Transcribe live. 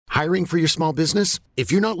Hiring for your small business?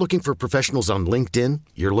 If you're not looking for professionals on LinkedIn,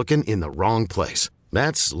 you're looking in the wrong place.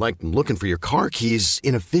 That's like looking for your car keys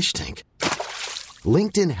in a fish tank.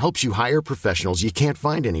 LinkedIn helps you hire professionals you can't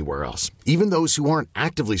find anywhere else, even those who aren't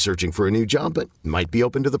actively searching for a new job but might be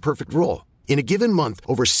open to the perfect role. In a given month,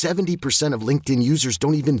 over 70% of LinkedIn users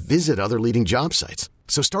don't even visit other leading job sites.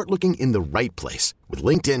 So start looking in the right place. With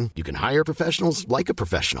LinkedIn, you can hire professionals like a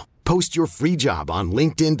professional. Post your free job on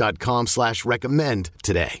linkedin.com/recommend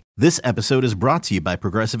today. This episode is brought to you by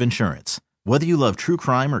Progressive Insurance. Whether you love true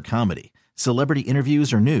crime or comedy, celebrity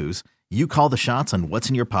interviews or news, you call the shots on what's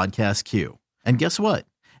in your podcast queue. And guess what?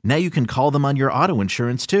 Now you can call them on your auto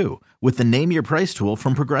insurance too with the Name Your Price tool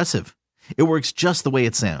from Progressive. It works just the way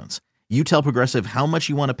it sounds. You tell Progressive how much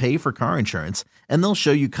you want to pay for car insurance, and they'll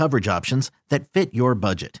show you coverage options that fit your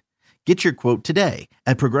budget. Get your quote today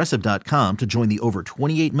at Progressive.com to join the over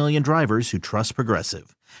 28 million drivers who trust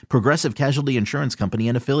Progressive. Progressive Casualty Insurance Company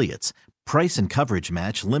and Affiliates. Price and coverage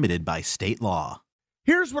match limited by state law.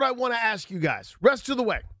 Here's what I want to ask you guys. Rest of the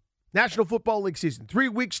way. National Football League season, 3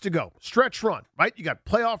 weeks to go. Stretch run, right? You got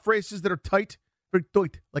playoff races that are tight, very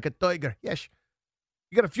tight, like a tiger. Yes.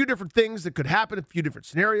 You got a few different things that could happen, a few different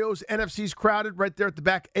scenarios. NFC's crowded right there at the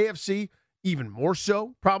back. AFC, even more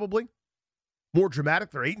so, probably. More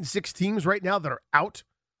dramatic. There are 8-6 teams right now that are out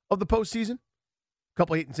of the postseason. A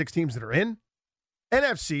couple 8-6 teams that are in.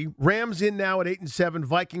 NFC, Rams in now at 8-7,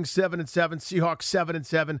 Vikings 7-7, Seahawks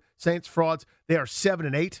 7-7, Saints frauds. They are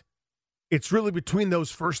 7-8. It's really between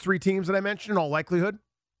those first three teams that I mentioned in all likelihood.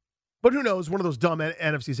 But who knows? One of those dumb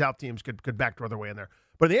NFC South teams could backdoor their way in there.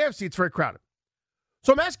 But in the AFC, it's very crowded.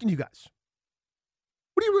 So I'm asking you guys,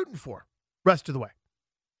 what are you rooting for rest of the way?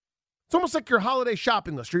 It's almost like your holiday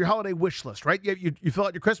shopping list or your holiday wish list, right? You fill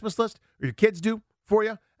out your Christmas list, or your kids do for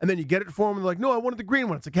you, and then you get it for them, and they're like, no, I wanted the green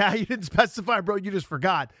one. It's like, you didn't specify, bro. You just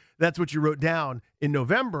forgot. That's what you wrote down in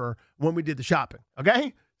November when we did the shopping,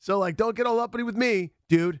 okay? So, don't get all uppity with me,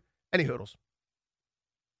 dude. Any hoodles.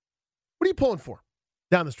 What are you pulling for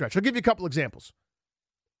down the stretch? I'll give you a couple examples.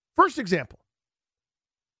 First example.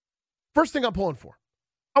 First thing I'm pulling for.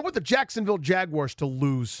 I want the Jacksonville Jaguars to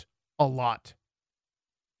lose a lot.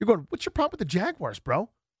 You're going, what's your problem with the Jaguars, bro?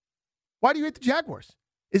 Why do you hate the Jaguars?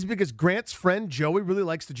 Is it because Grant's friend Joey really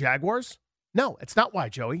likes the Jaguars? No, it's not why,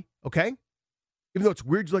 Joey, okay? Even though it's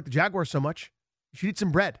weird you like the Jaguars so much, you should eat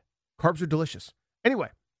some bread. Carbs are delicious.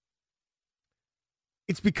 Anyway,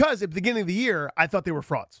 it's because at the beginning of the year, I thought they were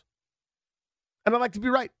frauds. And I like to be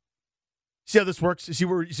right. See how this works? You see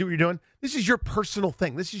what you're doing? This is your personal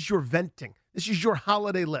thing. This is your venting. This is your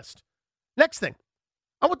holiday list. Next thing,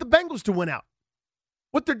 I want the Bengals to win out.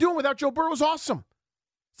 What they're doing without Joe Burrow is awesome.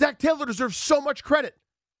 Zach Taylor deserves so much credit.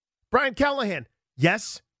 Brian Callahan,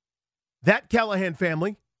 yes, that Callahan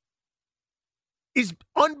family is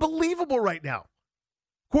unbelievable right now.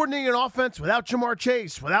 Coordinating an offense without Jamar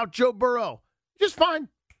Chase, without Joe Burrow, just fine.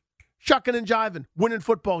 Shucking and jiving, winning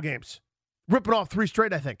football games. Ripping off 3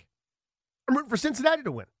 straight, I think. I'm rooting for Cincinnati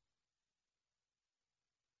to win.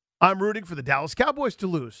 I'm rooting for the Dallas Cowboys to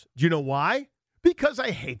lose. Do you know why? Because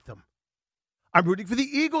I hate them. I'm rooting for the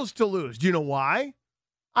Eagles to lose. Do you know why?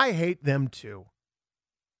 I hate them too.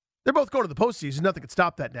 They're both going to the postseason. Nothing can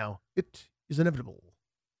stop that now. It is inevitable.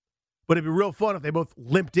 But it'd be real fun if they both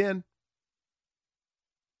limped in.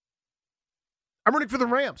 I'm rooting for the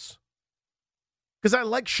Rams because I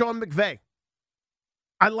like Sean McVay.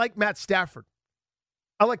 I like Matt Stafford.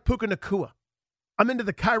 I like Puka Nacua. I'm into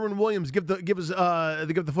the Kyron Williams give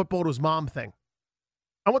the football to his mom thing.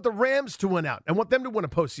 I want the Rams to win out. I want them to win a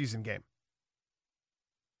postseason game.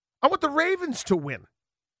 I want the Ravens to win.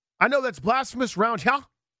 I know that's blasphemous round here.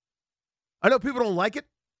 I know people don't like it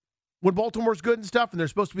when Baltimore's good and stuff, and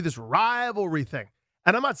there's supposed to be this rivalry thing.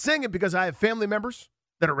 And I'm not saying it because I have family members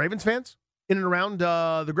that are Ravens fans in and around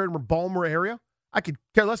the greater Baltimore area. I could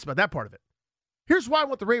care less about that part of it. Here's why I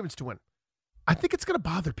want the Ravens to win. I think it's going to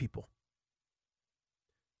bother people.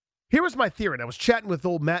 Here was my theory. And I was chatting with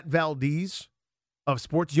old Matt Valdez of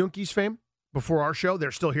Sports Junkies fame before our show.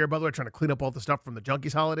 They're still here, by the way, trying to clean up all the stuff from the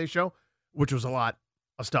Junkies holiday show, which was a lot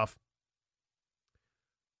of stuff.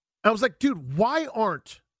 I was like, dude, why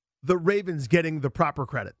aren't the Ravens getting the proper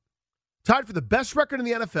credit? Tied for the best record in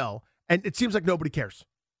the NFL, and it seems like nobody cares.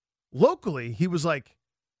 Locally, he was like,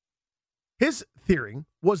 his theory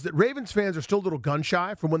was that Ravens fans are still a little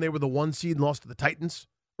gun-shy from when they were the 1 seed and lost to the Titans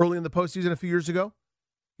early in the postseason a few years ago.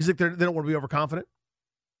 He's like, they don't want to be overconfident.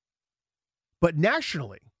 But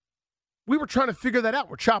nationally, we were trying to figure that out.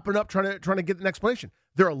 We're chopping it up, trying to get an explanation.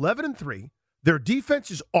 They're 11-3. Their defense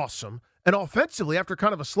is awesome. And offensively, after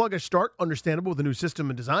kind of a sluggish start, understandable with the new system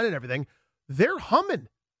and design and everything, they're humming.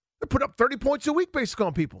 They're putting up 30 points a week basically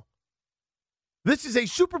on people. This is a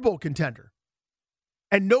Super Bowl contender.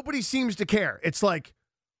 And nobody seems to care. It's like,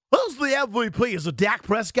 who's the MVP? Is it Dak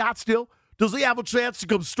Prescott still? Does he have a chance to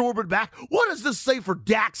come storming back? What does this say for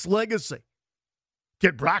Dak's legacy?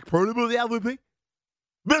 Can Brock Purdy be the MVP?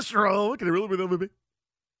 Mr. O, can he really be the MVP?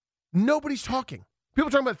 Nobody's talking. People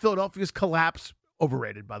talking about Philadelphia's collapse.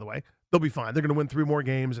 Overrated, by the way. They'll be fine. They're going to win 3 more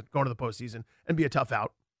games and go into the postseason and be a tough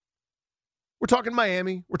out. We're talking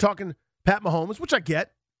Miami. We're talking Pat Mahomes, which I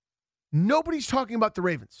get. Nobody's talking about the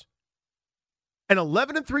Ravens. An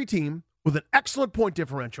 11-3 team with an excellent point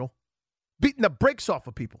differential, beating the brakes off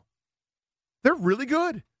of people. They're really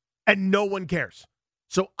good, and no one cares.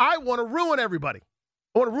 So I want to ruin everybody.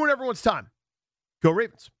 I want to ruin everyone's time. Go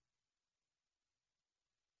Ravens.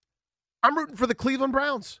 I'm rooting for the Cleveland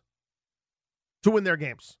Browns to win their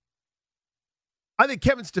games. I think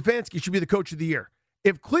Kevin Stefanski should be the coach of the year.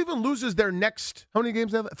 If Cleveland loses their next, how many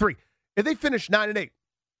games they have? 3. If they finish 9-8,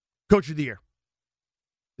 coach of the year.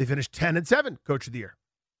 They finish 10-7, coach of the year.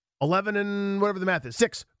 11 and whatever the math is,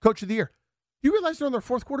 6, coach of the year. You realize they're on their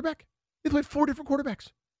 4th quarterback? They played 4 different quarterbacks.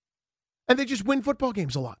 And they just win football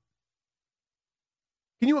games a lot.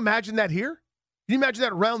 Can you imagine that here? Can you imagine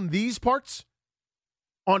that around these parts?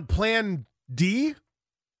 On plan D?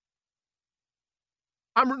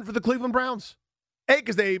 I'm rooting for the Cleveland Browns. A,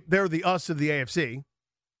 because they're the us of the AFC.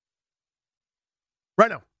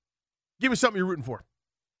 Right now. Give me something you're rooting for.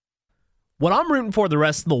 What I'm rooting for the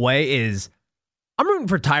rest of the way is I'm rooting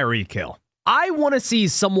for Tyreek Hill. I want to see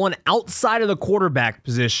someone outside of the quarterback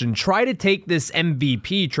position try to take this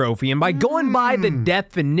MVP trophy. And by going by the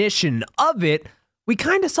definition of it, we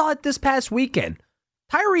kind of saw it this past weekend.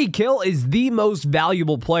 Tyreek Hill is the most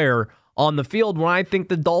valuable player on the field when I think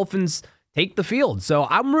the Dolphins take the field. So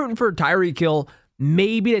I'm rooting for Tyreek Hill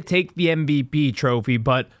maybe to take the MVP trophy,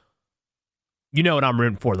 but you know what I'm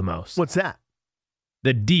rooting for the most. What's that?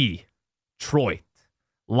 The Detroit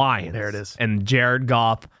Lions. There it is. And Jared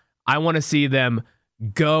Goff. I want to see them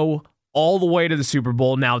go all the way to the Super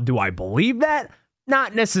Bowl. Now, do I believe that?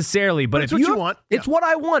 Not necessarily, but it's if what you want. It's what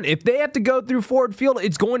I want. If they have to go through Ford Field,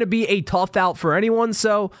 it's going to be a tough out for anyone.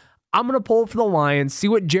 So I'm going to pull for the Lions, see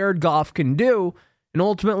what Jared Goff can do, and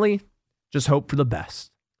ultimately just hope for the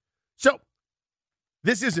best. So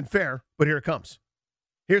this isn't fair, but here it comes.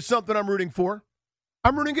 Here's something I'm rooting for.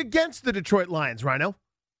 I'm rooting against the Detroit Lions, Rhino.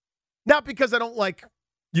 Not because I don't like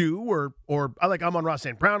you or I like Amon-Ra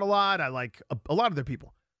St. Brown a lot. I like a lot of their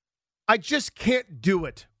people. I just can't do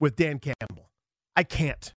it with Dan Campbell. I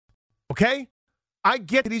can't. Okay? I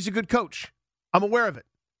get that he's a good coach. I'm aware of it.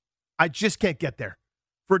 I just can't get there.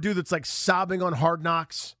 For a dude that's like sobbing on Hard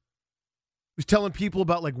Knocks, who's telling people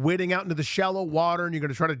about like wading out into the shallow water and you're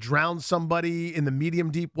going to try to drown somebody in the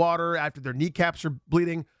medium deep water after their kneecaps are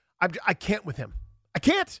bleeding. I can't with him. I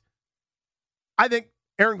can't. I think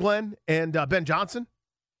Aaron Glenn and Ben Johnson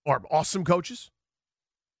are awesome coaches.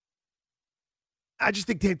 I just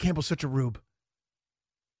think Dan Campbell's such a rube.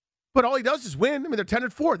 But all he does is win. I mean, they're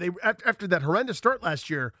 10-4. They after that horrendous start last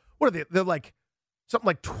year, what are they? They're like something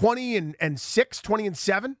like 20-6,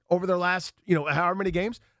 20-7 over their last, however many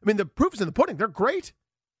games. I mean, the proof is in the pudding. They're great.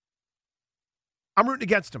 I'm rooting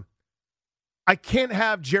against them. I can't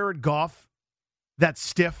have Jared Goff that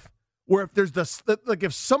stiff, where if there's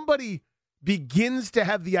if somebody begins to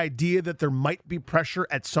have the idea that there might be pressure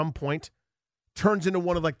at some point, turns into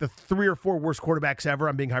one of like the 3 or 4 worst quarterbacks ever.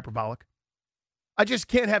 I'm being hyperbolic. I just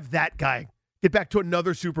can't have that guy get back to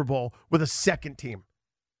another Super Bowl with a second team.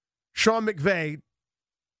 Sean McVay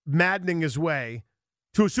maddening his way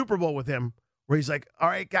to a Super Bowl with him where he's like, all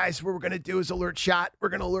right, guys, what we're going to do is alert shot. We're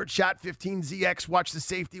going to alert shot 15ZX. Watch the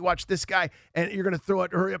safety. Watch this guy. And you're going to throw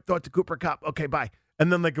it. Hurry up. Throw it to Cooper Kupp. Okay, bye.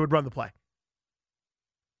 And then it would run the play.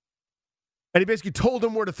 And he basically told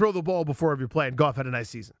him where to throw the ball before every play. And Goff had a nice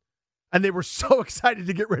season. And they were so excited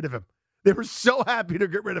to get rid of him. They were so happy to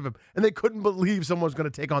get rid of him, and they couldn't believe someone was going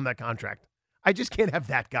to take on that contract. I just can't have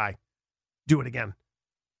that guy do it again.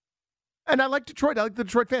 And I like Detroit. I like the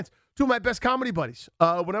Detroit fans. 2 of my best comedy buddies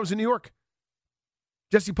when I was in New York,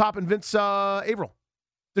 Jesse Pop and Vince Averill,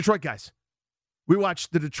 Detroit guys. We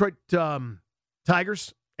watched the Detroit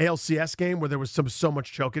Tigers ALCS game where there was so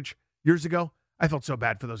much chokage years ago. I felt so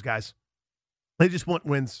bad for those guys. They just want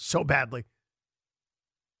wins so badly.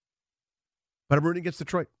 But I'm rooting against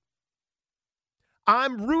Detroit. I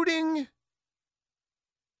think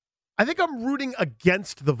I'm rooting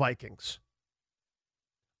against the Vikings.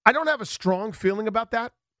 I don't have a strong feeling about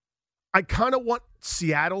that. I kind of want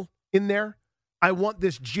Seattle in there. I want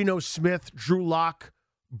this Geno Smith, Drew Lock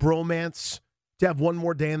bromance to have one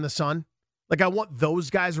more day in the sun. Like, I want those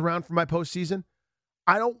guys around for my postseason.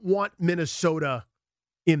 I don't want Minnesota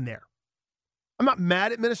in there. I'm not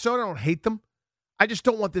mad at Minnesota. I don't hate them. I just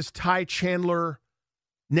don't want this Ty Chandler,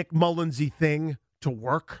 Nick Mullins-y thing to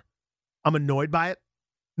work. I'm annoyed by it.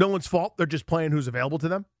 No one's fault. They're just playing who's available to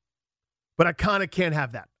them. But I kind of can't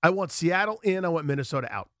have that. I want Seattle in. I want Minnesota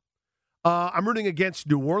out. I'm rooting against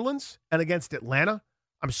New Orleans and against Atlanta.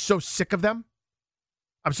 I'm so sick of them.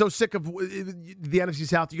 I'm so sick of the NFC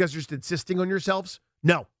South. You guys are just insisting on yourselves.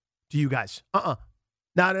 No, to you guys.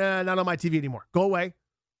 Not on my TV anymore. Go away.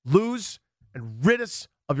 Lose and rid us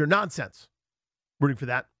of your nonsense. Rooting for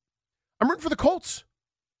that. I'm rooting for the Colts,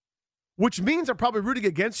 which means I'm probably rooting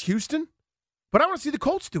against Houston, but I want to see the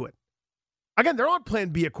Colts do it. Again, they're on plan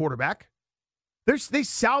B at quarterback. They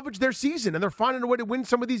salvaged their season, and they're finding a way to win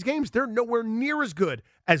some of these games. They're nowhere near as good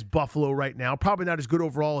as Buffalo right now. Probably not as good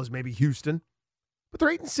overall as maybe Houston, but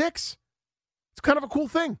they're 8-6. It's kind of a cool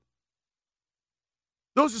thing.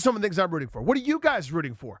 Those are some of the things I'm rooting for. What are you guys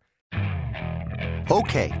rooting for?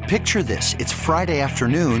 Okay, picture this. It's Friday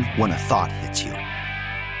afternoon when a thought hits you.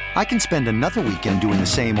 I can spend another weekend doing the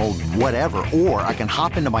same old whatever, or I can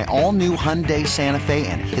hop into my all-new Hyundai Santa Fe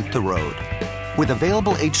and hit the road. With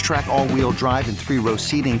available H-Track all-wheel drive and 3-row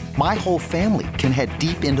seating, my whole family can head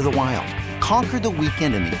deep into the wild. Conquer the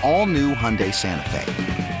weekend in the all-new Hyundai Santa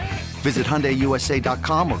Fe. Visit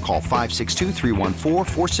HyundaiUSA.com or call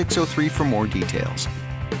 562-314-4603 for more details.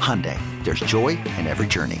 Hyundai, there's joy in every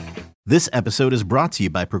journey. This episode is brought to you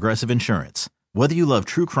by Progressive Insurance. Whether you love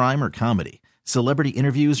true crime or comedy, celebrity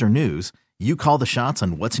interviews or news, you call the shots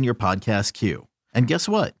on what's in your podcast queue. And guess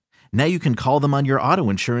what? Now you can call them on your auto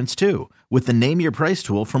insurance too with the Name Your Price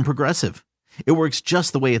tool from Progressive. It works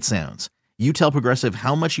just the way it sounds. You tell Progressive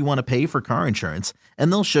how much you want to pay for car insurance,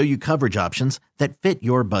 and they'll show you coverage options that fit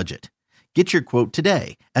your budget. Get your quote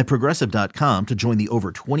today at Progressive.com to join the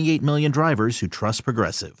over 28 million drivers who trust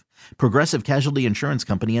Progressive. Progressive Casualty Insurance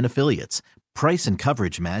Company and Affiliates. Price and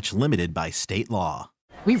coverage match limited by state law.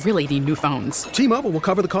 We really need new phones. T-Mobile will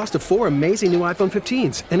cover the cost of 4 amazing new iPhone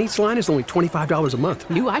 15s, and each line is only $25 a month.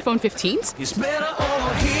 New iPhone 15s? It's better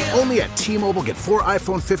over here. Only at T-Mobile, get 4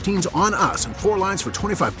 iPhone 15s on us and 4 lines for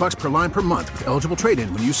 $25 per line per month with eligible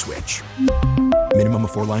trade-in when you switch. Minimum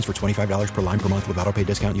of 4 lines for $25 per line per month with autopay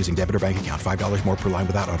discount using debit or bank account. $5 more per line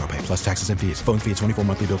without autopay, plus taxes and fees. Phone fee at 24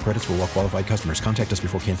 monthly bill credits for well-qualified customers. Contact us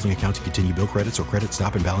before canceling account to continue bill credits or credit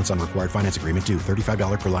stop and balance on required finance agreement due.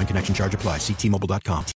 $35 per line connection charge applies. See T-Mobile.com.